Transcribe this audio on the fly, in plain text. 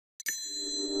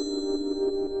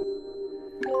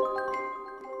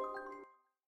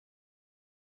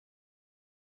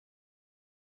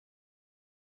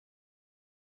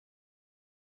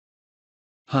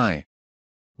Hi.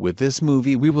 With this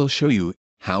movie we will show you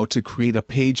how to create a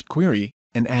page query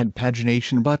and add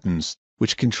pagination buttons,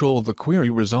 which control the query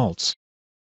results.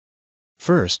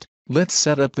 First, let's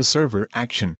set up the server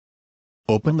action.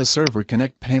 Open the Server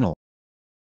Connect panel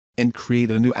and create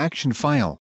a new action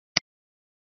file.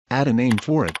 Add a name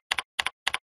for it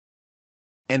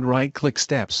and right-click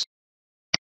Steps.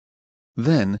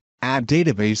 Then, add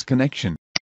database connection.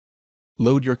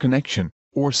 Load your connection,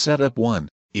 or set up one,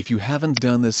 if you haven't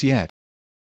done this yet.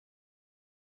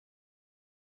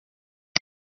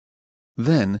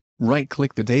 Then,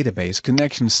 right-click the database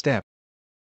connection step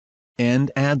and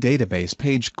add database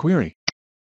page query.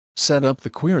 Set up the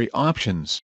query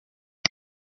options.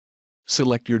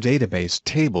 Select your database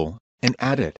table and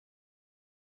add it.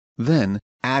 Then,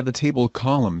 add the table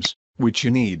columns, which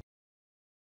you need.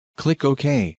 Click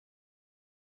OK.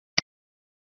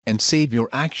 And save your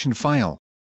action file.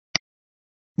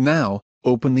 Now,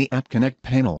 open the App Connect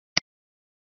panel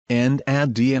and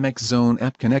add DMX Zone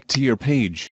App Connect to your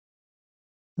page.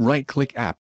 Right-click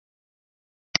App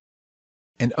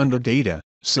and under Data,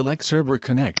 select Server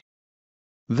Connect.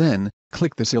 Then,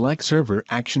 click the Select Server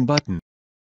Action button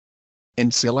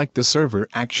and select the server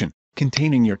action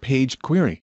containing your page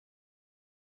query.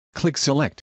 Click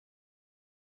Select.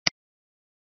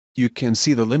 You can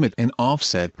see the limit and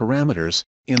offset parameters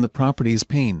in the Properties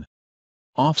pane.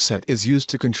 Offset is used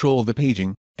to control the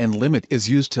paging, and limit is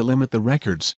used to limit the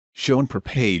records shown per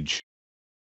page.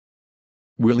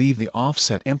 We'll leave the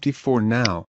offset empty for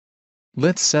now.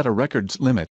 Let's set a records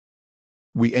limit.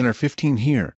 We enter 15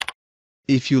 here.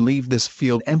 If you leave this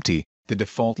field empty, the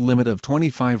default limit of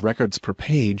 25 records per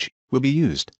page will be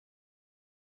used.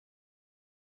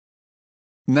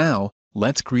 Now,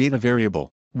 let's create a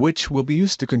variable, which will be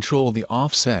used to control the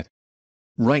offset.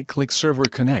 Right-click Server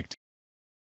Connect.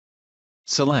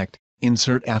 Select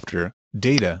Insert After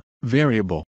Data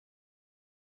Variable.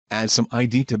 Add some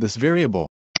ID to this variable.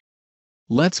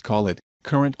 Let's call it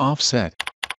Current Offset.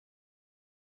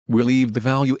 We'll leave the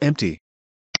value empty.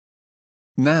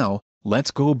 Now,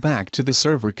 let's go back to the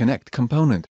Server Connect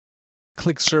component.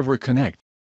 Click Server Connect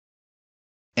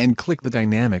and click the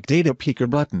Dynamic Data Picker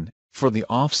button for the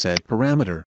offset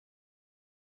parameter.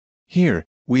 Here,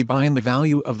 we bind the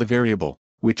value of the variable,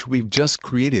 which we've just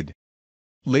created.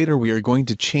 Later we are going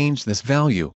to change this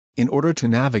value in order to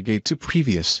navigate to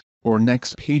previous or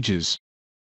next pages.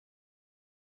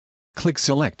 Click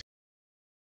Select.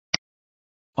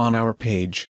 On our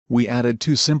page, we added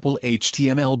two simple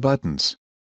HTML buttons.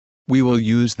 We will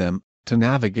use them to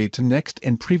navigate to next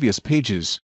and previous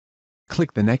pages.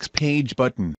 Click the Next Page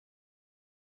button.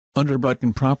 Under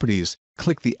Button Properties,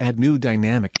 click the Add New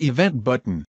Dynamic Event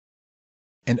button.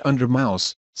 And under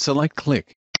Mouse, select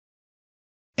Click.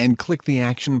 And click the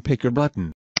Action Picker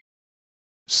button.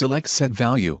 Select Set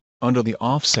Value under the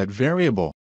Offset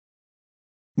variable.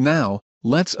 Now,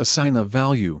 let's assign a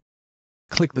value.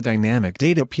 Click the Dynamic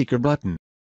Data Picker button.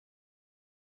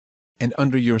 And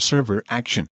under your server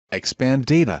action, expand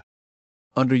data.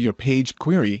 Under your page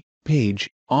query, page,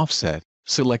 offset,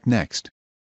 select Next.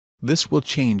 This will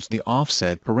change the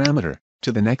offset parameter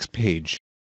to the next page.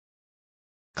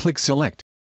 Click Select.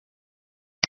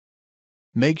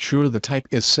 Make sure the type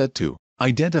is set to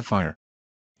Identifier.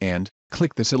 And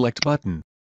click the Select button.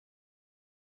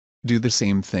 Do the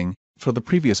same thing for the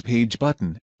Previous Page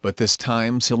button, but this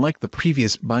time select the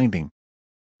previous binding.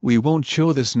 We won't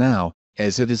show this now,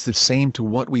 as it is the same to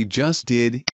what we just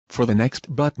did for the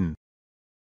Next button.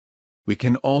 We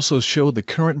can also show the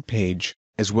current page,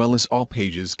 as well as all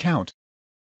pages count.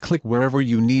 Click wherever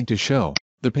you need to show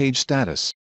the page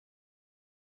status.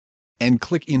 And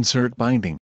click Insert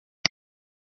Binding.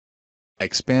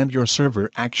 Expand your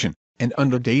server action, and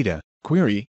under Data,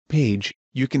 Query, Page,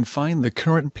 you can find the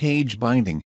current page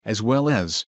binding, as well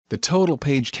as the total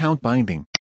page count binding.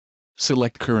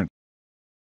 Select Current.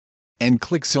 And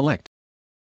click Select.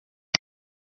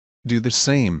 Do the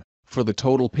same for the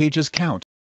total pages count.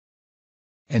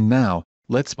 And now,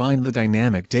 let's bind the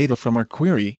dynamic data from our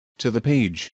query to the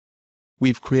page.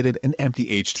 We've created an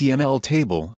empty HTML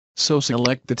table, so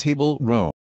select the table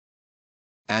row.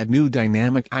 Add new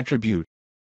dynamic attribute.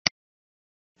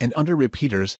 And under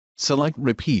Repeaters, select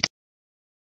Repeat.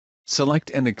 Select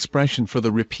an expression for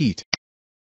the repeat.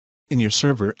 In your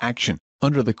server action,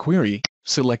 under the query,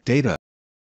 select Data.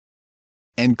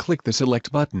 And click the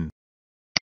Select button.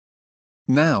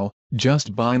 Now,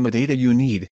 just bind the data you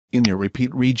need in your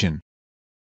repeat region.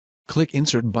 Click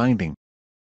Insert Binding.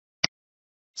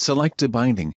 Select a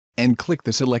binding, and click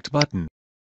the Select button.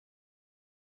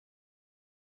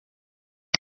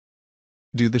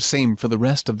 Do the same for the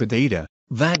rest of the data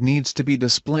that needs to be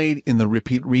displayed in the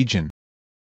repeat region.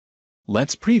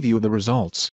 Let's preview the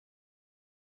results.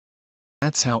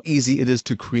 That's how easy it is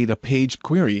to create a page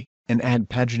query and add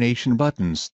pagination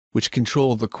buttons, which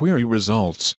control the query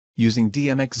results, using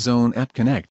DMX Zone App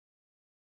Connect.